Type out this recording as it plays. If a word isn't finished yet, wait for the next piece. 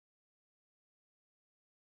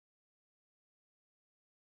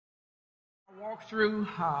Walk through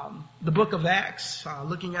the book of Acts,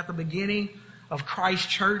 looking at the beginning of Christ's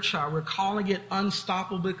church. We're calling it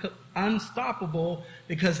unstoppable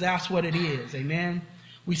because that's what it is. Amen.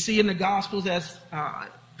 We see in the Gospels as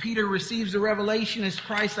Peter receives the revelation as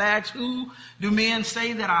Christ asks, "Who do men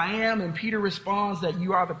say that I am?" And Peter responds that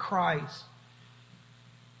you are the Christ.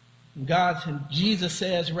 And Jesus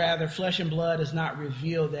says, rather, flesh and blood has not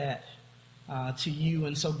revealed that to you.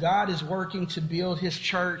 And so God is working to build his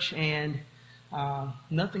church, and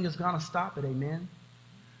nothing is going to stop it. Amen.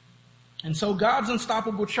 And so God's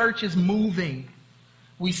unstoppable church is moving.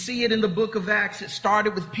 We see it in the book of Acts. It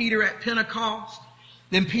started with Peter at Pentecost,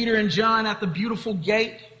 then Peter and John at the beautiful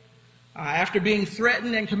gate. After being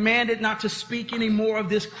threatened and commanded not to speak anymore of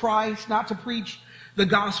this Christ, not to preach the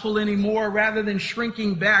gospel anymore, rather than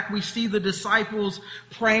shrinking back, we see the disciples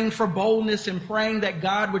praying for boldness and praying that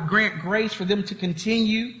God would grant grace for them to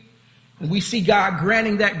continue. And we see God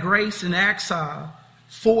granting that grace in Acts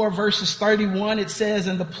 4 verses 31. It says,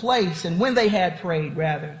 and when they had prayed,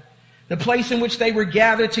 the place in which they were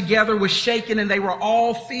gathered together was shaken, and they were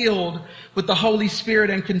all filled with the Holy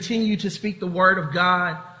Spirit and continued to speak the word of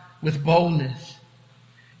God with boldness.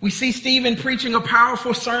 We see Stephen preaching a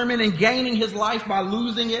powerful sermon and gaining his life by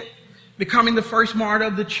losing it, becoming the first martyr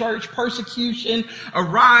of the church. Persecution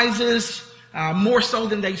arises more so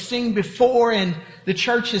than they've seen before, and the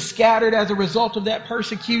church is scattered as a result of that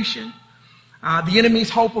persecution. The enemy's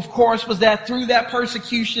hope, of course, was that through that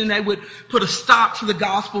persecution they would put a stop to the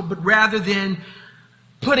gospel, but rather than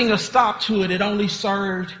putting a stop to it, it only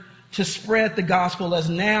served to spread the gospel, as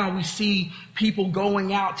now we see people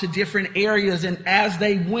going out to different areas, and as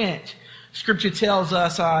they went, Scripture tells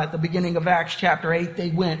us at the beginning of Acts chapter 8, they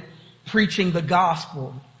went preaching the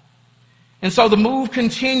gospel. And so the move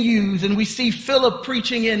continues, and we see Philip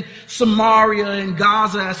preaching in Samaria and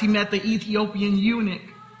Gaza as he met the Ethiopian eunuch.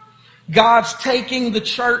 God's taking the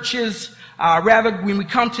churches, when we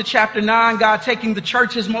come to chapter 9, God taking the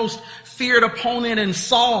church's most feared opponent in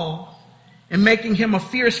Saul and making him a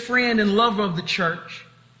fierce friend and lover of the church.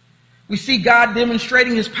 We see God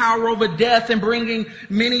demonstrating his power over death and bringing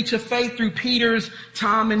many to faith through Peter's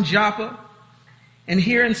time in Joppa. And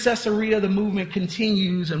here in Caesarea, the movement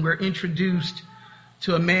continues, and we're introduced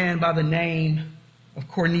to a man by the name of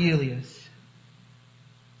Cornelius.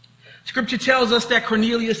 Scripture tells us that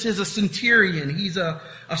Cornelius is a centurion. He's a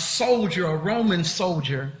soldier, a Roman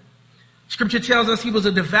soldier. Scripture tells us he was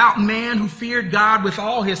a devout man who feared God with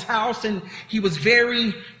all his house, and he was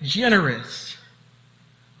very generous.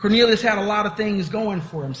 Cornelius had a lot of things going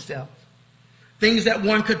for himself. Things that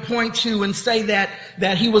one could point to and say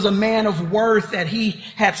that he was a man of worth, that he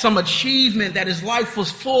had some achievement, that his life was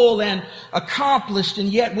full and accomplished. And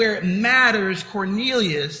yet where it matters,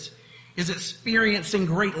 Cornelius is experiencing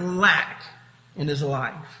great lack in his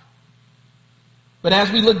life. But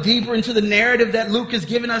as we look deeper into the narrative that Luke has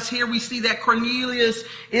given us here, we see that Cornelius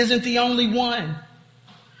isn't the only one.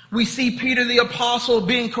 We see Peter the apostle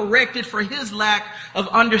being corrected for his lack of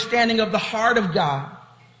understanding of the heart of God.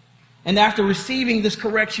 And after receiving this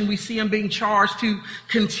correction, we see him being charged to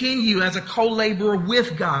continue as a co-laborer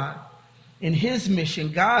with God in his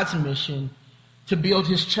mission, God's mission, to build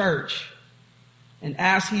his church. And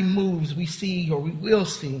as he moves, we will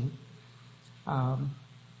see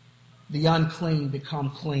the unclean become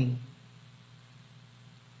clean.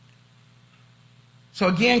 So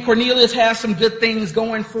again, Cornelius has some good things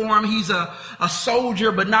going for him. He's a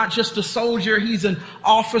soldier, but not just a soldier. He's an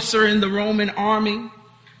officer in the Roman army.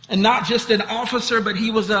 And not just an officer, but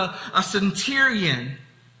he was a centurion.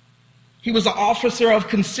 He was an officer of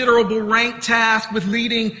considerable rank, tasked with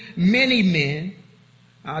leading many men.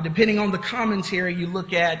 Depending on the commentary you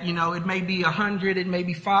look at, it may be 100, it may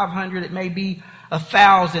be 500, it may be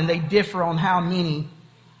 1,000. They differ on how many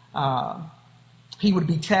he would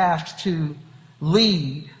be tasked to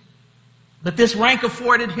lead. But this rank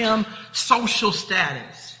afforded him social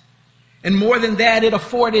status. And more than that, it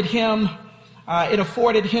afforded him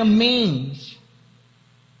means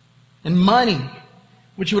and money,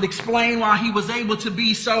 which would explain why he was able to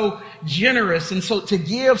be so generous and so to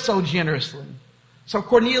give so generously. So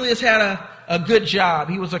Cornelius had a good job.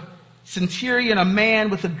 He was a centurion, a man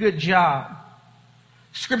with a good job.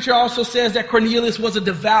 Scripture also says that Cornelius was a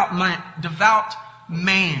devout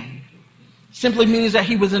man. Simply means that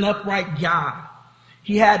he was an upright guy.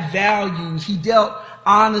 He had values. He dealt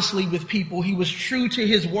honestly with people. He was true to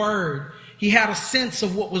his word. He had a sense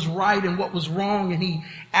of what was right and what was wrong, and he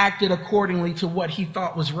acted accordingly to what he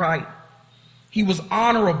thought was right. He was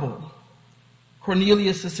honorable.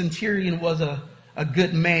 Cornelius the centurion was a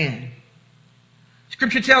good man.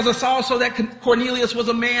 Scripture tells us also that Cornelius was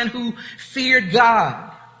a man who feared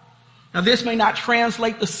God. Now, this may not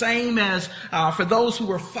translate the same as for those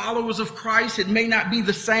who are followers of Christ. It may not be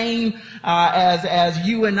the same as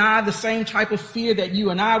you and I, the same type of fear that you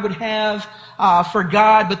and I would have for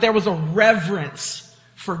God. But there was a reverence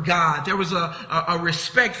for God. There was a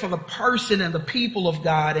respect for the person and the people of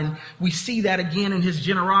God. And we see that again in his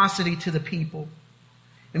generosity to the people.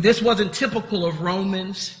 And this wasn't typical of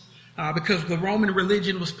Romans because the Roman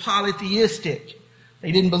religion was polytheistic.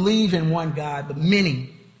 They didn't believe in one God, but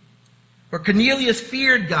many. But Cornelius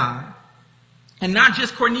feared God. And not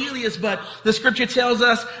just Cornelius, but the scripture tells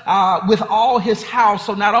us with all his house.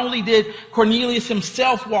 So not only did Cornelius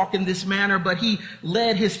himself walk in this manner, but he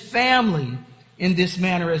led his family in this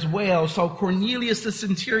manner as well. So Cornelius the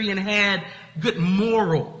centurion had good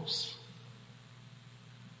morals.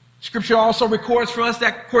 Scripture also records for us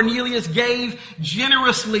that Cornelius gave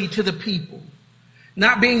generously to the people.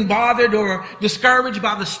 Not being bothered or discouraged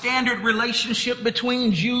by the standard relationship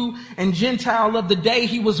between Jew and Gentile of the day,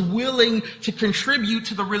 he was willing to contribute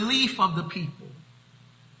to the relief of the people.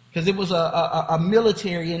 Because it was a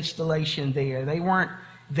military installation there. They weren't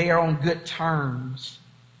there on good terms.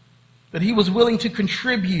 But he was willing to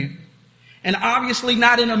contribute. And obviously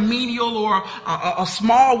not in a menial or a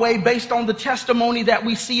small way based on the testimony that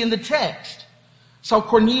we see in the text. So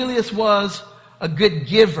Cornelius was a good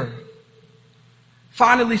giver.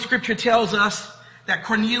 Finally, scripture tells us that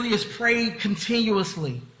Cornelius prayed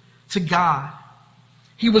continuously to God.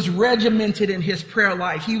 He was regimented in his prayer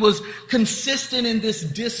life. He was consistent in this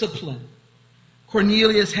discipline.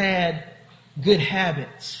 Cornelius had good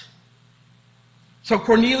habits. So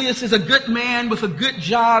Cornelius is a good man with a good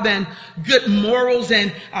job and good morals,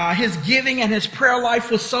 and his giving and his prayer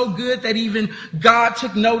life was so good that even God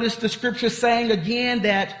took notice. The scripture saying again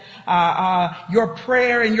that your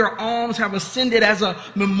prayer and your alms have ascended as a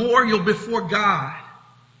memorial before God.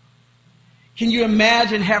 Can you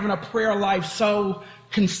imagine having a prayer life so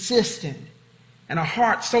consistent and a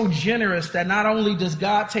heart so generous that not only does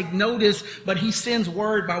God take notice, but he sends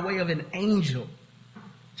word by way of an angel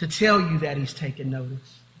to tell you that he's taken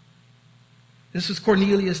notice? This is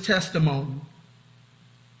Cornelius' testimony.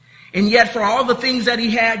 And yet for all the things that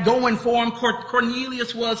he had going for him,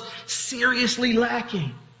 Cornelius was seriously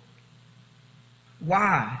lacking.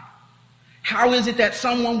 Why? How is it that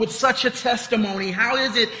someone with such a testimony, how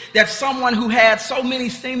is it that someone who had so many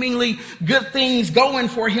seemingly good things going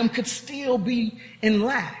for him could still be in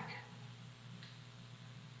lack?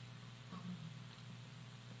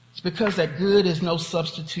 It's because that good is no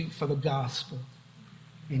substitute for the gospel.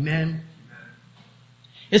 Amen.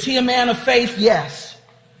 Is he a man of faith? Yes.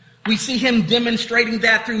 We see him demonstrating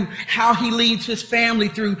that through how he leads his family,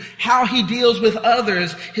 through how he deals with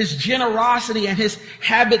others, his generosity and his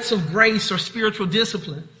habits of grace or spiritual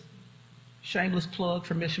discipline. Shameless plug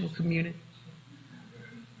for missional community.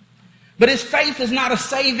 But his faith is not a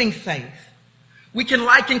saving faith. We can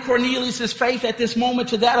liken Cornelius' faith at this moment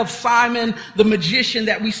to that of Simon the magician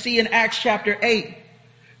that we see in Acts chapter 8.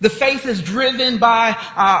 The faith is driven by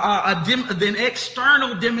an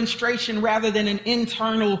external demonstration rather than an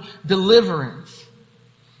internal deliverance.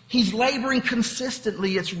 He's laboring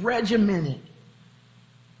consistently. It's regimented.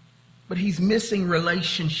 But he's missing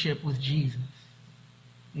relationship with Jesus.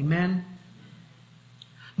 Amen?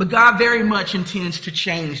 But God very much intends to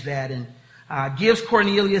change that and gives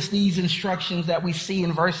Cornelius these instructions that we see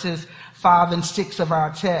in verses 5 and 6 of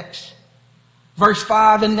our text. Verse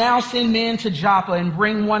 5, and now send men to Joppa and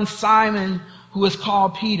bring one Simon who is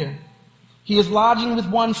called Peter. He is lodging with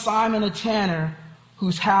one Simon a tanner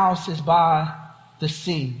whose house is by the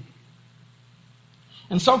sea.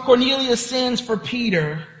 And so Cornelius sends for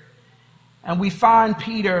Peter, and we find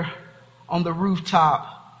Peter on the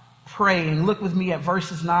rooftop praying. Look with me at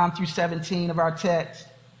verses 9 through 17 of our text.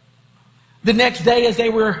 The next day, as they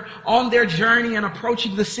were on their journey and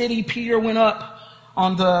approaching the city, Peter went up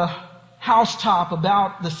on the housetop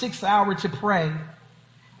about the 6th hour to pray.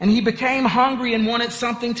 And he became hungry and wanted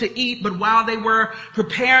something to eat, but while they were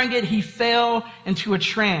preparing it, he fell into a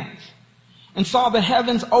trance and saw the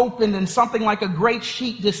heavens opened and something like a great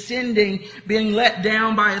sheet descending, being let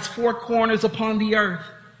down by its four corners upon the earth.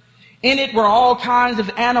 In it were all kinds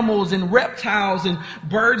of animals and reptiles and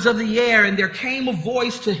birds of the air, and there came a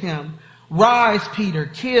voice to him, "Rise, Peter,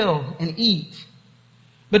 kill and eat."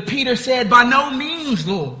 But Peter said, "By no means,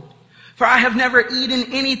 Lord. For I have never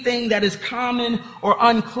eaten anything that is common or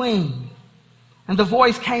unclean." And the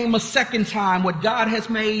voice came a second time, "What God has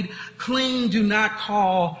made clean, do not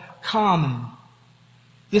call common."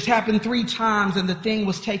 This happened 3 times, and the thing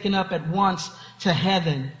was taken up at once to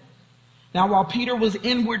heaven. Now while Peter was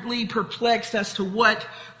inwardly perplexed as to what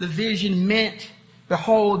the vision meant,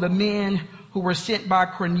 behold, the men who were sent by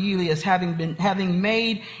Cornelius, having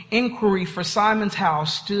made inquiry for Simon's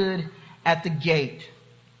house, stood at the gate.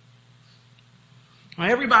 Now,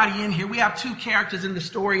 everybody in here, we have two characters in the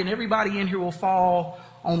story, and everybody in here will fall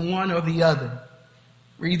on one or the other.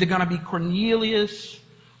 We're either going to be Cornelius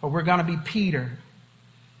or we're going to be Peter.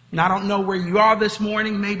 And I don't know where you are this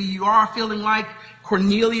morning. Maybe you are feeling like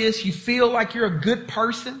Cornelius. You feel like you're a good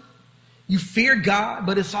person. You fear God,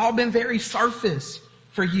 but it's all been very surface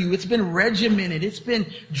for you. It's been regimented. It's been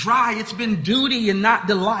dry. It's been duty and not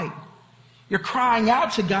delight. You're crying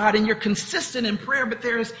out to God and you're consistent in prayer, but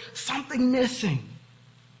there's something missing.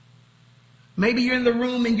 Maybe you're in the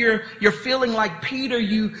room and you're feeling like Peter.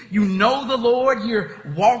 You know the Lord. You're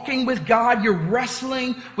walking with God. You're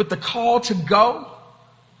wrestling with the call to go.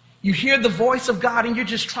 You hear the voice of God and you're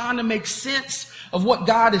just trying to make sense of what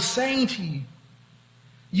God is saying to you.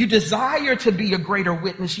 You desire to be a greater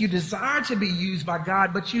witness. You desire to be used by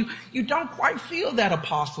God, but you don't quite feel that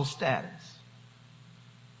apostle status.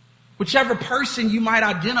 Whichever person you might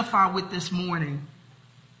identify with this morning,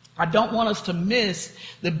 I don't want us to miss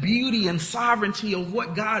the beauty and sovereignty of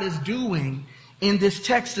what God is doing in this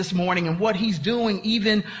text this morning and what he's doing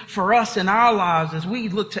even for us in our lives as we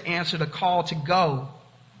look to answer the call to go.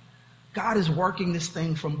 God is working this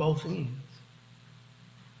thing from both ends.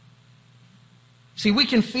 See, we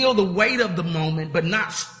can feel the weight of the moment,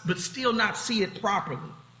 but still not see it properly.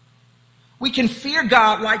 We can fear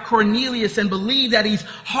God like Cornelius and believe that he's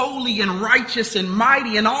holy and righteous and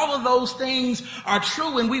mighty, and all of those things are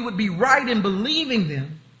true, and we would be right in believing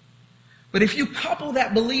them. But if you couple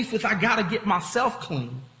that belief with, I got to get myself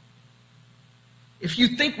clean, if you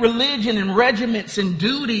think religion and regiments and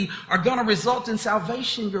duty are going to result in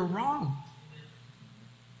salvation, you're wrong.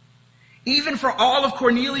 Even for all of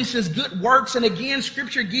Cornelius' good works, and again,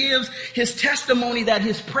 Scripture gives his testimony that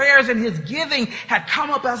his prayers and his giving had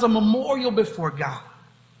come up as a memorial before God.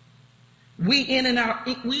 We in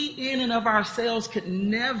and of ourselves could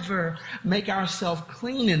never make ourselves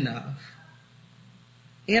clean enough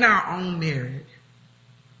in our own merit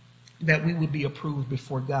that we would be approved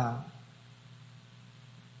before God.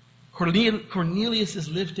 Cornelius is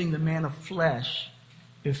lifting the man of flesh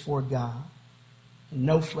before God. And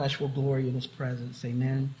no flesh will glory in his presence.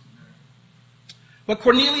 Amen. But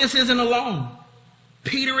Cornelius isn't alone.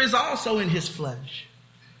 Peter is also in his flesh.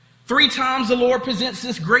 3 times the Lord presents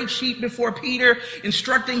this great sheep before Peter,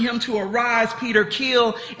 instructing him to arise, Peter,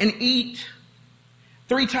 kill and eat.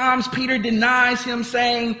 3 times Peter denies him,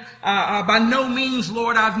 saying, by no means,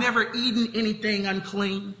 Lord, I've never eaten anything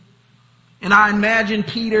unclean. And I imagine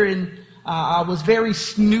Peter was very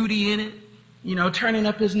snooty in it, turning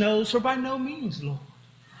up his nose. For by no means, Lord.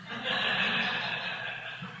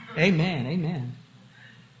 Amen, amen.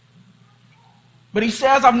 But he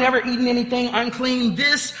says, I've never eaten anything unclean.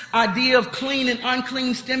 This idea of clean and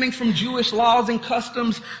unclean stemming from Jewish laws and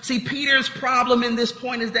customs. See, Peter's problem in this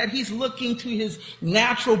point is that he's looking to his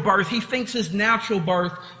natural birth. He thinks his natural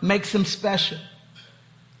birth makes him special.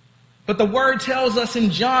 But the word tells us in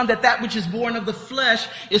John that which is born of the flesh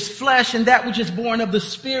is flesh, and that which is born of the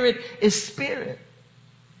spirit is spirit.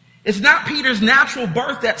 It's not Peter's natural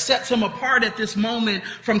birth that sets him apart at this moment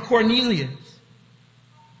from Cornelius.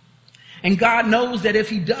 And God knows that if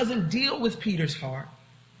he doesn't deal with Peter's heart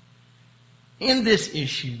in this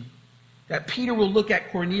issue, that Peter will look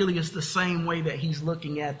at Cornelius the same way that he's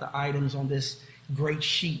looking at the items on this great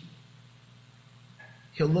sheet.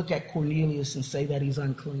 He'll look at Cornelius and say that he's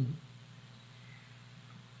unclean.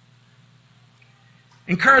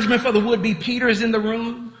 Encouragement for the would-be Peter is in the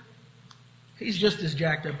room. He's just as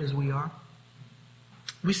jacked up as we are.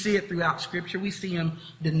 We see it throughout Scripture. We see him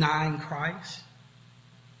denying Christ.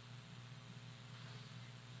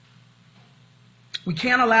 We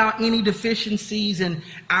can't allow any deficiencies in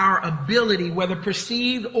our ability, whether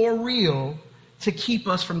perceived or real, to keep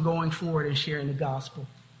us from going forward and sharing the gospel,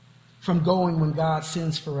 from going when God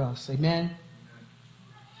sends for us. Amen?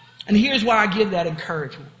 And here's why I give that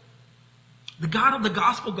encouragement. The God of the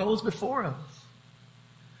gospel goes before us.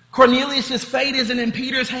 Cornelius' fate isn't in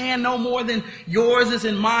Peter's hand no more than yours is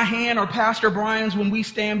in my hand or Pastor Brian's when we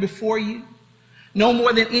stand before you. No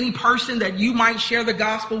more than any person that you might share the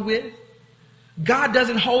gospel with. God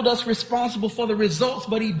doesn't hold us responsible for the results,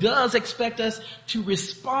 but he does expect us to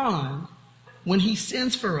respond when he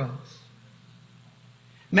sends for us.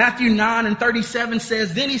 Matthew 9:37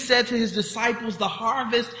 says, Then he said to his disciples, the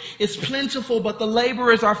harvest is plentiful, but the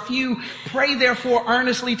laborers are few. Pray therefore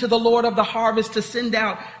earnestly to the Lord of the harvest to send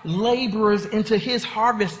out laborers into his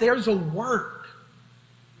harvest. There's a work.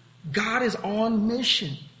 God is on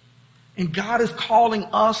mission, and God is calling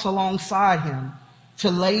us alongside him to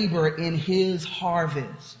labor in his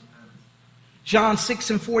harvest. John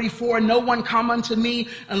 6:44, no one come unto me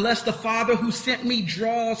unless the Father who sent me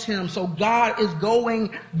draws him. So God is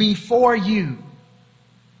going before you.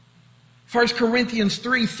 1 Corinthians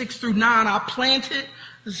 3:6-9, I planted.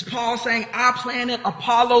 This is Paul saying, I planted,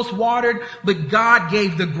 Apollos watered, but God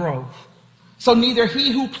gave the growth. So neither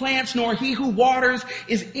he who plants nor he who waters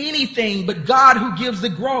is anything, but God who gives the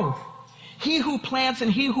growth. He who plants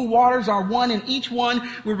and he who waters are one, and each one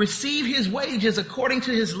will receive his wages according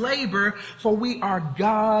to his labor, for we are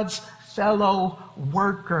God's fellow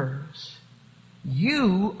workers.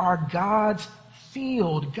 You are God's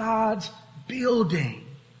field, God's building.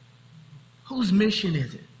 Whose mission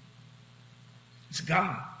is it? It's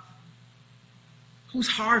God. Whose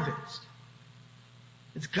harvest?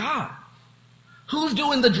 It's God. Who's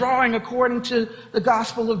doing the drawing according to the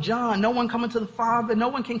Gospel of John? No one coming to the Father. No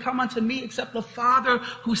one can come unto me except the Father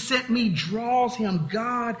who sent me draws him.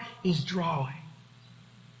 God is drawing.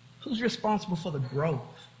 Who's responsible for the growth?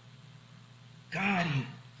 God is.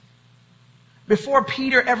 Before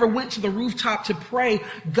Peter ever went to the rooftop to pray,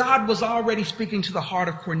 God was already speaking to the heart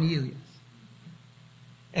of Cornelius.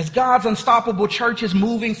 As God's unstoppable church is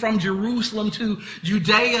moving from Jerusalem to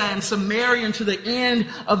Judea and Samaria and to the end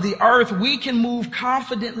of the earth, we can move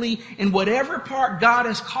confidently in whatever part God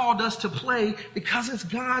has called us to play because it's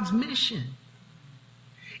God's mission.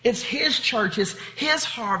 It's his church, it's his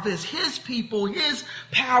harvest, his people, his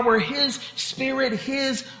power, his spirit,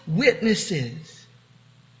 his witnesses.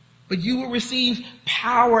 But you will receive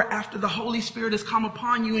power after the Holy Spirit has come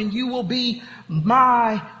upon you, and you will be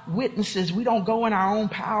my witnesses. We don't go in our own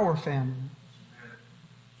power, family.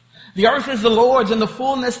 The earth is the Lord's and the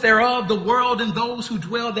fullness thereof, the world and those who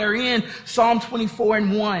dwell therein. Psalm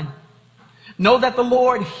 24:1. Know that the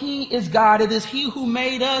Lord, he is God. It is he who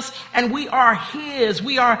made us, and we are his.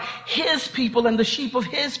 We are his people and the sheep of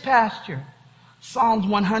his pasture. Psalms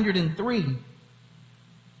 103.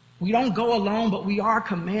 We don't go alone, but we are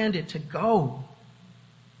commanded to go.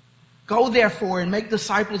 Go therefore and make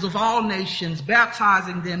disciples of all nations,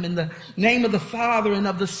 baptizing them in the name of the Father and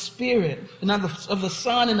of the Spirit, and of the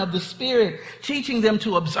Son and of the Spirit, teaching them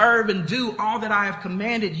to observe and do all that I have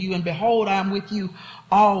commanded you. And behold, I am with you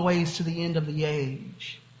always to the end of the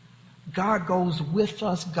age. God goes with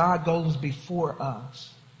us. God goes before us.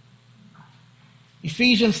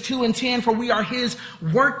 Ephesians 2:10, for we are his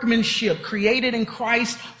workmanship, created in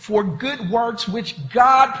Christ for good works, which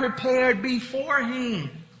God prepared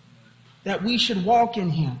beforehand, that we should walk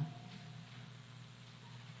in him.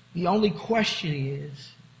 The only question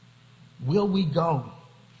is, will we go?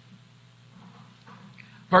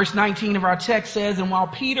 Verse 19 of our text says, and while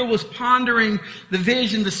Peter was pondering the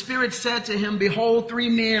vision, the Spirit said to him, behold, 3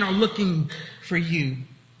 men are looking for you.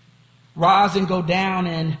 Rise and go down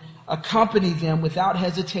and accompany them without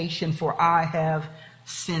hesitation, for I have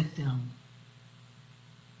sent them.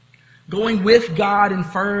 Going with God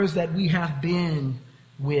infers that we have been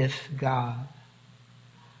with God.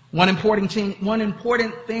 One important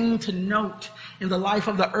thing to note in the life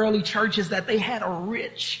of the early church is that they had a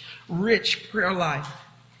rich prayer life.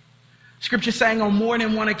 Scripture saying on more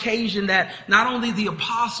than one occasion that not only the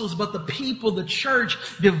apostles, but the people, the church,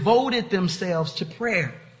 devoted themselves to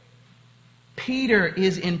prayer. Peter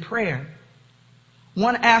is in prayer.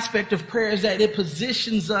 One aspect of prayer is that it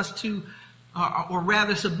positions us to,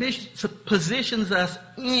 positions us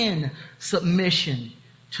in submission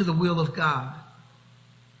to the will of God.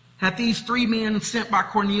 Had these 3 men sent by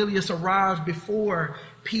Cornelius arrived before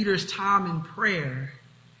Peter's time in prayer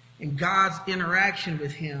and God's interaction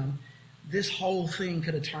with him, this whole thing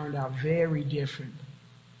could have turned out very differently.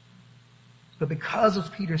 But because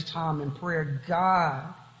of Peter's time in prayer,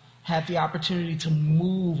 God had the opportunity to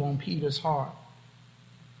move on Peter's heart.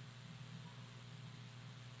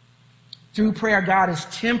 Through prayer, God is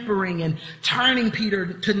tempering and turning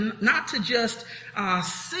Peter to not to just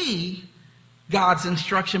see God's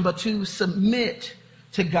instruction, but to submit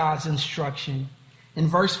to God's instruction. In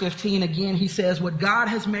verse 15, again, he says, what God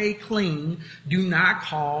has made clean, do not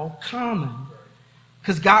call common.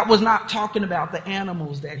 Because God was not talking about the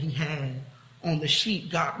animals that he had on the sheet.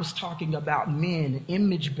 God was talking about men,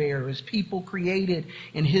 image bearers, people created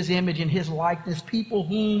in his image and his likeness, people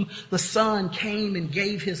whom the Son came and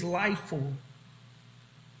gave his life for.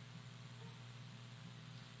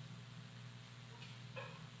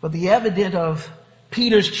 But the evidence of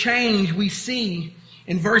Peter's change we see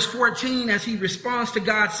in verse 14 as he responds to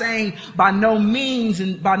God saying, by no means,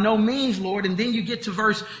 Lord. And then you get to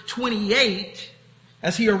verse 28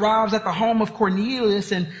 as he arrives at the home of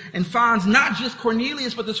Cornelius and finds not just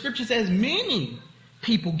Cornelius, but the scripture says many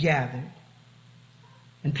people gathered.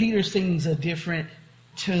 And Peter sings a different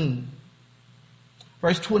tune.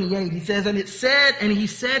 Verse 28, he says, and he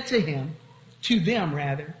said to them,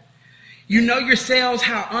 you know yourselves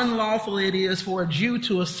how unlawful it is for a Jew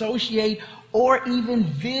to associate or even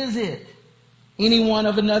visit anyone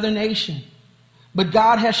of another nation. But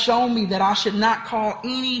God has shown me that I should not call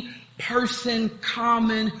any person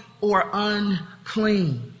common or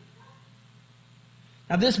unclean.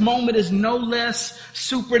 Now, this moment is no less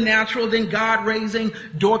supernatural than God raising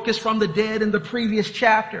Dorcas from the dead in the previous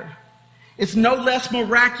chapter. It's no less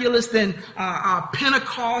miraculous than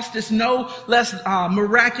Pentecost. It's no less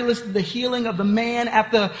miraculous than the healing of the man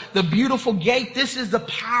at the beautiful gate. This is the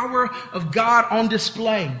power of God on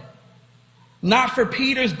display. Not for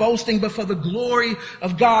Peter's boasting, but for the glory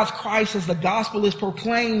of God's Christ as the gospel is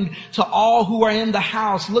proclaimed to all who are in the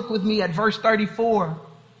house. Look with me at verse 34.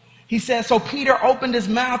 He says, so Peter opened his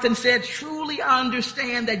mouth and said, truly I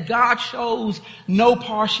understand that God shows no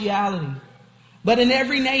partiality. But in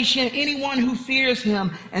every nation, anyone who fears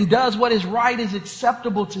him and does what is right is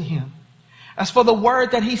acceptable to him. As for the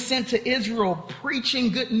word that he sent to Israel,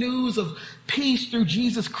 preaching good news of peace through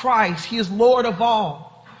Jesus Christ, he is Lord of all.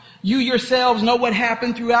 You yourselves know what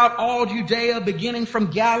happened throughout all Judea, beginning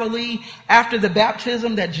from Galilee after the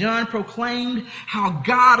baptism that John proclaimed, how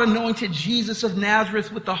God anointed Jesus of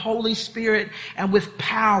Nazareth with the Holy Spirit and with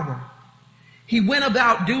power. He went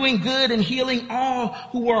about doing good and healing all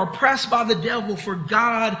who were oppressed by the devil, for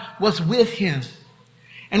God was with him.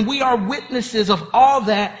 And we are witnesses of all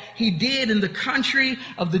that he did in the country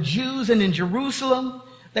of the Jews and in Jerusalem.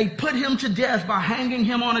 They put him to death by hanging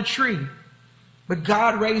him on a tree. But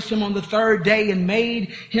God raised him on the third day and made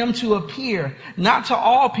him to appear, not to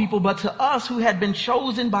all people, but to us who had been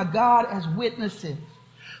chosen by God as witnesses,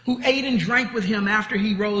 who ate and drank with him after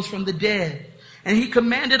he rose from the dead. And he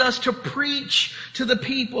commanded us to preach to the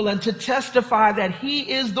people and to testify that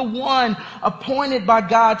he is the one appointed by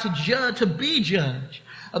God to be judge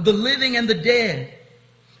of the living and the dead.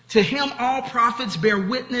 To him all prophets bear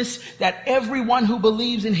witness that everyone who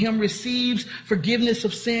believes in him receives forgiveness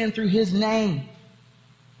of sin through his name.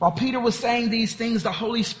 While Peter was saying these things, the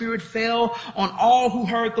Holy Spirit fell on all who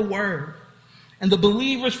heard the word. And the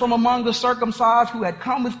believers from among the circumcised who had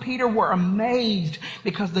come with Peter were amazed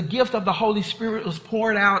because the gift of the Holy Spirit was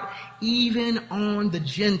poured out even on the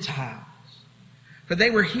Gentiles. For they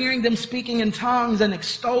were hearing them speaking in tongues and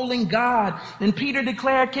extolling God. And Peter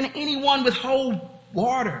declared, can anyone withhold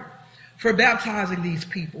water for baptizing these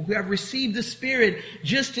people who have received the Spirit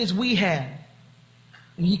just as we have?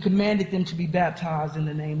 And he commanded them to be baptized in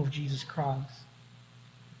the name of Jesus Christ.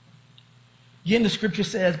 Again, the scripture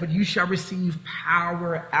says, but you shall receive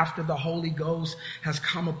power after the Holy Ghost has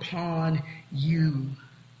come upon you.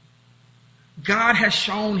 God has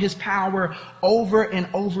shown his power over and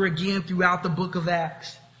over again throughout the book of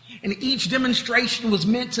Acts. And each demonstration was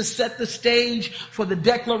meant to set the stage for the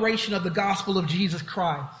declaration of the gospel of Jesus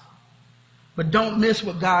Christ. But don't miss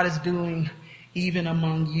what God is doing even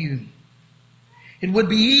among you. It would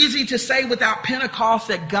be easy to say without Pentecost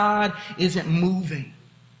that God isn't moving.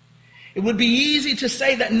 It would be easy to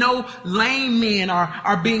say that no lame men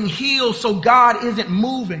are being healed, so God isn't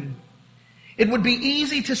moving. It would be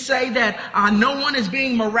easy to say that no one is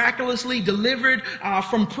being miraculously delivered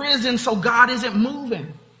from prison, so God isn't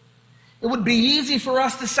moving. It would be easy for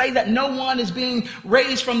us to say that no one is being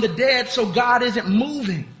raised from the dead, so God isn't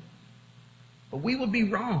moving. But we would be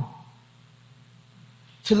wrong.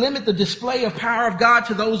 To limit the display of power of God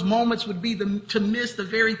to those moments would be to miss the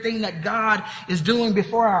very thing that God is doing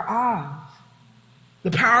before our eyes.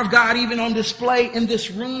 The power of God even on display in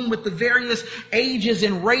this room with the various ages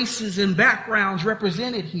and races and backgrounds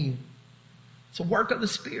represented here. It's a work of the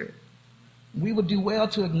Spirit. We would do well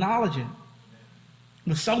to acknowledge it.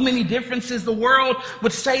 With so many differences, the world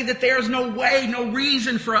would say that there's no way, no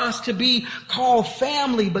reason for us to be called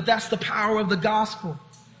family, but that's the power of the gospel.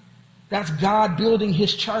 That's God building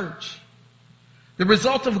his church. The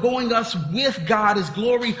result of going us with God is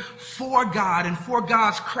glory for God and for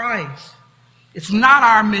God's Christ. It's not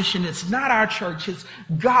our mission. It's not our church. It's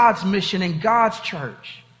God's mission and God's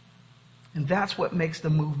church. And that's what makes the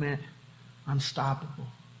movement unstoppable.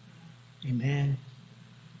 Amen.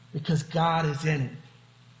 Because God is in it.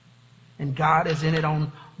 And God is in it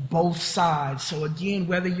on both sides. So again,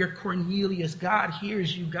 whether you're Cornelius, God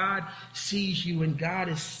hears you, God sees you, and God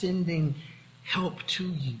is sending help to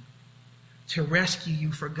you to rescue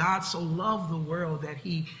you. For God so loved the world that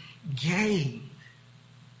he gave.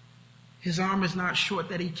 His arm is not short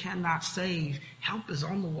that he cannot save. Help is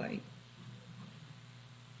on the way.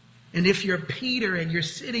 And if you're Peter and you're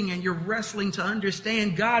sitting and you're wrestling to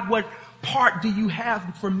understand, God, what part do you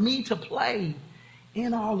have for me to play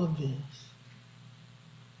in all of this?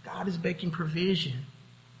 God God is making provision.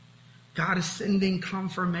 God is sending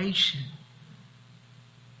confirmation.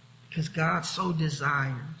 Because God so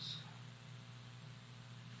desires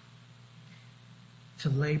to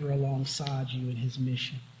labor alongside you in his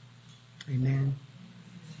mission. Amen.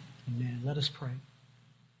 Amen. Let us pray.